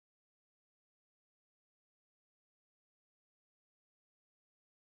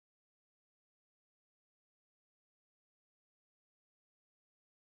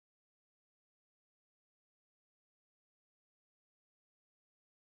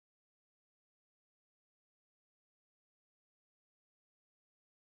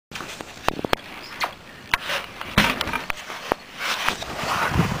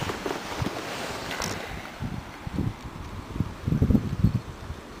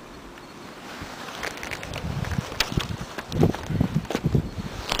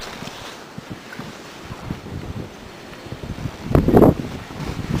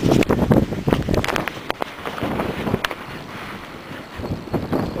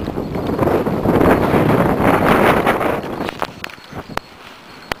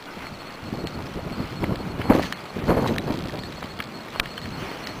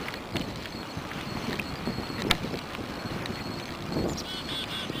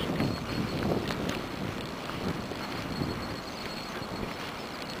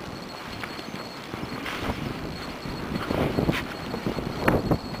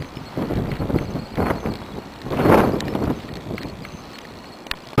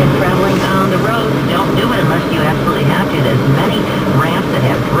roads. Don't do it unless you absolutely have to. There's many ramps that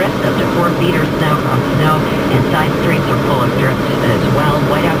have drifts up to 4 feet of snow, and side streets are full of drifts as well.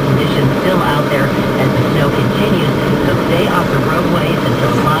 Whiteout conditions still out there as the snow continues, so stay off the roadways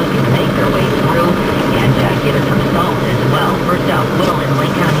until clouds can make their way through, and give it some salt as well. First off, Whittle in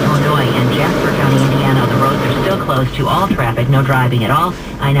Lake County, Illinois, and Jasper County, Indiana. The roads are still closed to all traffic, no driving at all.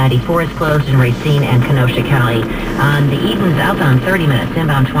 I-94 is closed in Racine and Kenosha County. On the Edens, outbound 30 minutes,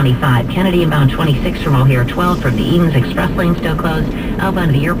 inbound 25. Kennedy inbound 26 from O'Hare, 12 from the Edens Express lane still closed.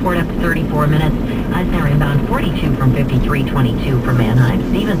 Outbound to the airport up to 34 minutes. Eisenhower inbound 42 from 5322 from Manheim.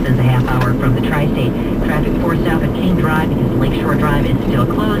 Stevenson's a half hour from the Tri-State. Traffic forced out at King Drive because Lakeshore Drive is still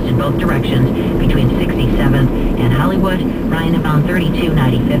closed in both directions between 67th and Hollywood. Ryan inbound 32,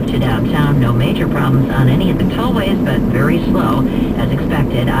 95th to downtown. No major problems on any of the tollways, but very slow as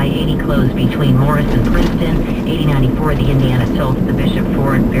expected. I-80 closed between Morris and Princeton. 8094, the Indiana toll to the Bishop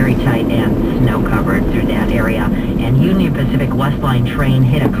Ford, very tight and snow covered through that area. And Union Pacific West Line train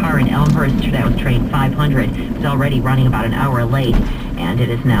hit a car in Elmhurst. That was train 500. It's already running about an hour late, and it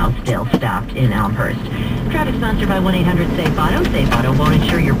is now still stopped in Elmhurst. Traffic sponsored by 1-800-SAFE-AUTO. Safe Auto won't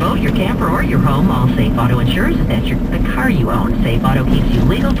insure your boat, your camper, or your home. All Safe Auto insures is that the car you own. Safe Auto keeps you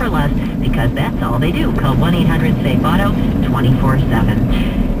legal for less because that's all they do. Call 1-800-SAFE-AUTO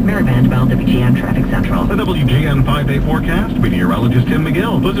 24/7. Mary Vandeveld, WGN Traffic Central. The WGN 5-day forecast. Meteorologist Tim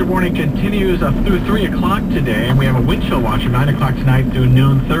McGill. Blizzard warning continues up through 3 o'clock today, and we have a wind chill watch from 9 o'clock tonight through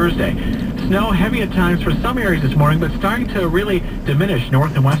noon Thursday. Snow heavy at times for some areas this morning, but starting to really diminish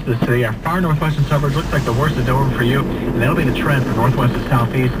north and west of the city. Our far northwestern suburbs looks like the worst is over for you, and that'll be the trend from northwest to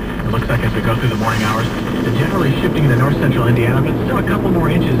southeast. It looks like as we go through the morning hours. It's generally shifting into north-central Indiana, but still a couple more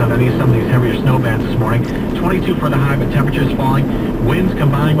inches underneath some of these heavier snow bands this morning. 22 for the high, but temperatures falling. Winds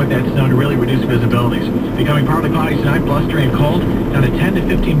combining with that snow to really reduce visibilities. Becoming partly cloudy tonight, blustery and cold. Down to 10 to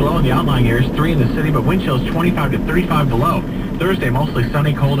 15 below in the outlying areas, 3 in the city, but wind chills 25 to 35 below. Thursday, mostly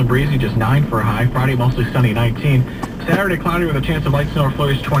sunny, cold, and breezy, just 9 for a high. Friday, mostly sunny, 19. Saturday, cloudy with a chance of light snow or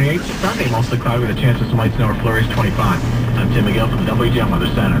flurries, 28. Sunday, mostly cloudy with a chance of some light snow or flurries, 25. I'm Tim McGill from the WGN Weather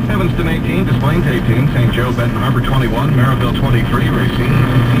Center. Evanston 18, Des Plaines 18, St. Joe, Benton Harbor 21, Maryville 23, Racine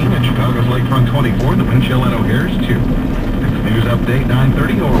 19, and Chicago's Lakefront 24. The wind chill at O'Hare's 2. News update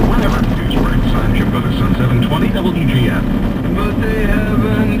 9:30 or whenever news breaks. I'm Jim Weatherson, 720 WGN. But they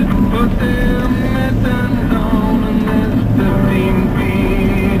haven't put their methods on, and there's 15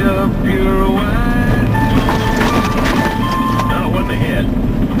 feet of pure white. Now what the head?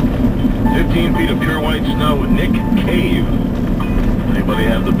 15 feet of pure white snow with Nick Cave. Anybody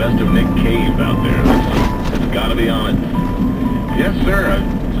have the best of Nick Cave out there? That's got to be on it. Yes, sir.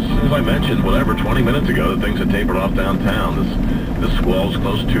 As I mentioned, 20 minutes ago, the things had tapered off downtown. This squall's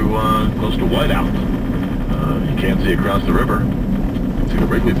close to whiteout. You can't see across the river. See the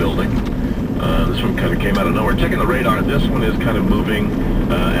Wrigley building. This one kind of came out of nowhere. Checking the radar, this one is kind of moving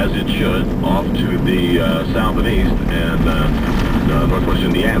as it should off to the south and east, and northwest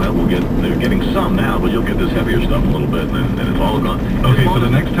Indiana. They're getting some now, but you'll get this heavier stuff a little bit, and then it's all gone. Okay, so the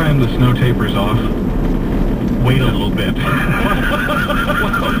next time the snow tapers off, wait a little bit.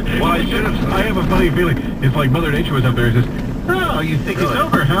 Well, I have a funny feeling. It's like Mother Nature was up there and says, "Oh, you think it's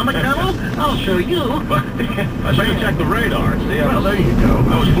over, huh, McDowell? I'll show you." But I should have checked the radar. See, Well, there you go.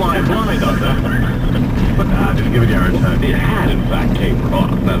 I was flying blind on that. Just giving you a hard time. It had, in fact, tapered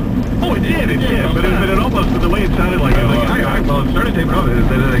off. Oh, it did. But it almost, the way it sounded like, well, it started tapering off.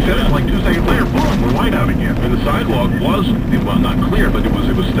 They said it like 2 seconds later, boom, we're white out again. And the sidewalk was, well, not clear, but it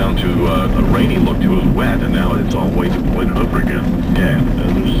was down to a rainy look to it was wet, and now it's all weighted over again. Yeah.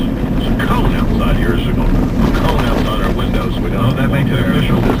 There's a cone outside here. There's a cone outside our windows. We don't. Oh, that makes it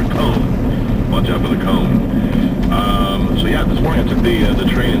official. There's a cone. Watch out for the cone. So yeah, this morning I took the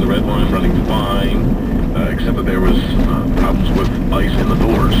train in the Red Line running fine. Except that there was problems with ice in the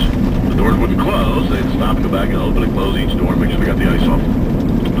doors. The doors wouldn't close. They'd stop and go back and open and close each door and make sure they got the ice off.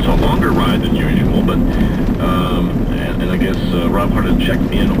 It's a longer ride than usual, but and I guess Rob Hart had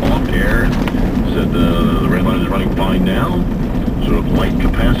checked in off air, said the Red Line is running fine now. Sort of light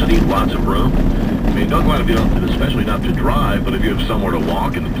capacity, lots of room. I mean, don't go out if you don't, especially not to drive, but if you have somewhere to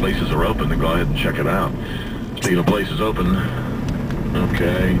walk and the places are open, then go ahead and check it out. Speaking of places open,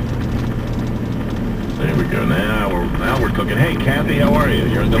 okay. There we go. Now we're cooking. Hey, Kathy, how are you?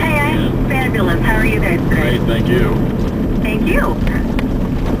 You're in WGN. Hey, I'm fabulous. How are you guys today? Great, thank you. Thank you.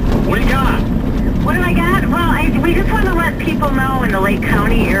 What do you got? What do I got? Well, we just want to let people know in the Lake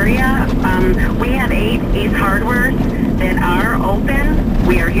County area, we have Ace Hardware that are open,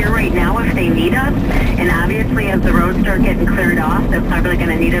 we are here right now if they need us. And obviously, as the roads start getting cleared off, they're probably going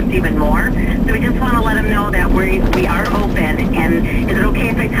to need us even more. So we just want to let them know that we are open. And is it okay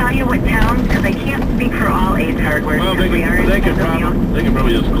if I tell you what towns? Because I can't speak for all Ace Hardware. Well, they can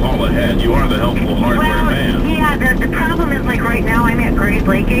probably just call ahead. You are the helpful hardware man. Yeah, the problem is, like, right now I'm at Great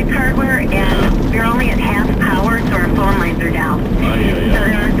Lake Ace Hardware, and we're only at half power, so our phone lines are down. So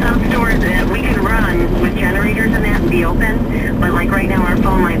there are some stores that we can run with generators and that and be open, but, like, right now our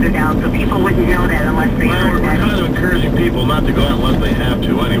phone lines are down, so people wouldn't know that unless they heard that. We're kind of encouraging people not to go out unless they have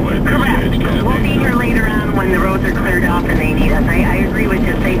to anyway. Correct. We'll be here later on when the roads are cleared off and they need us. I agree with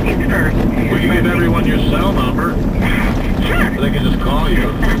you. Safety's first. We can give everyone your cell number. Sure. They can just call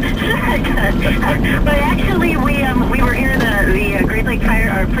you. But actually, we were here. The Great Lake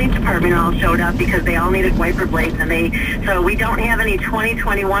Fire Police Department all showed up because they all needed wiper blades, and so we don't have any 20,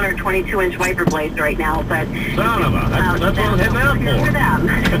 21, or 22-inch wiper blades right now. But son of a, that's what I'm heading out for. For them.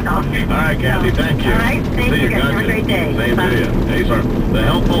 All right, Kathy, thank you. All right, thank you guys. Have a great day. Same to you. He's the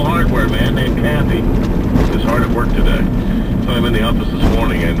helpful hardware man named Kathy is hard at work today. So I'm in the office this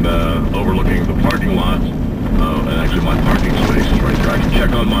morning and overlooking the parking lot. And actually my parking space is right there. I can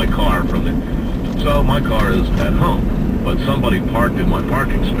check on my car from there. So my car is at home, but somebody parked in my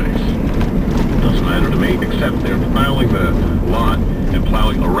parking space. Doesn't matter to me, except they're plowing the lot and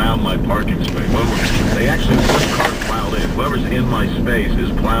plowing around my parking space. They actually have one car plowed in. Whoever's in my space is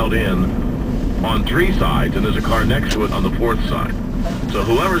plowed in on 3 sides, and there's a car next to it on the 4th side. So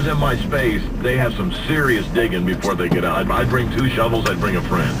whoever's in my space, they have some serious digging before they get out. I'd bring 2 shovels, I'd bring a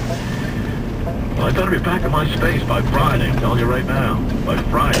friend. Well, I thought I'd be back in my space by Friday, I'm telling you right now. By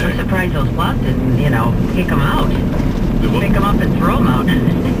Friday. I'm surprised those plows didn't, kick them out. Pick them up and throw them out.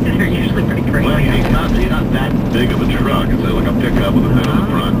 They're usually pretty crazy. Well, he's not that big of a truck. It's like a pickup with a thing on the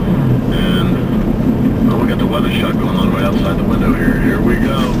front. And, well, we got the weather shut going on right outside the window here. Here we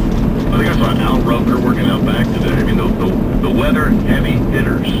go. I think I saw Al Roker working out back today. I mean, the weather heavy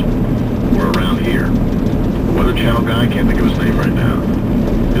hitters were around here. The Weather Channel guy, I can't think of his name right now.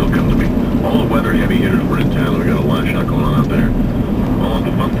 He'll come to me. All the weather heavy hitters were in town. We got a lot of shot going on out there.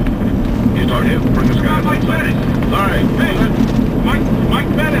 You talk to him? Bring this guy. Mike Bettis. All right. Hey,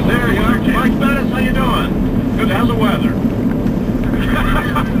 Mike Bettis. There you are. Mike Bettis, how you doing? Good. How's the weather?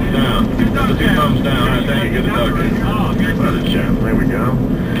 Down. The 2 thumbs down. All right, thank you. Good to talk to you. Oh, good. Weather Channel. There we go.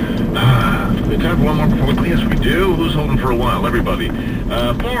 Time for one more before we... Yes, we do. Who's holding for a while? Everybody.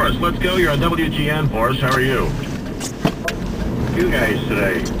 Forrest, let's go. You're on WGN, Forrest. How are you? You guys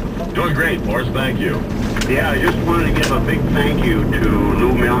today. Doing great, Forrest. Thank you. Yeah, I just wanted to give a big thank you to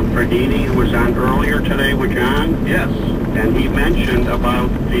Lou Manfredini, who was on earlier today with John. Yes. And he mentioned about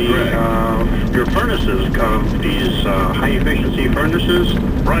your furnaces, these high-efficiency furnaces.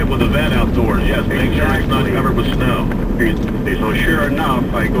 Right, with the vent outdoors, yes. Make sure it's not covered with snow. So sure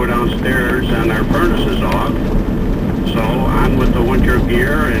enough, I go downstairs and our furnace is off. So on with the winter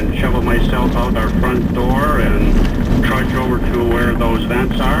gear and shovel myself out our front door and trudge over to where those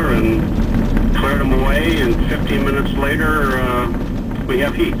vents are and clear them away, and 15 minutes later, we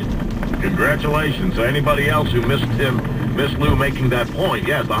have heat. Congratulations. So anybody else who missed Lou making that point,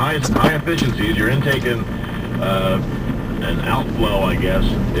 yes, the high efficiencies, you're intaking an outflow, I guess.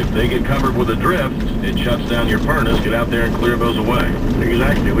 If they get covered with a drift, it shuts down your furnace. Get out there and clear those away.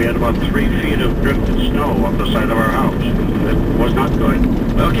 Exactly. We had about 3 feet of drifted snow up the side of our house. It was not good.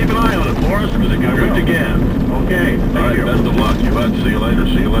 Well, keep an eye on it for us, because it could drift again. Okay. All right, best of luck. You bet. See you later.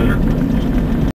 See you later.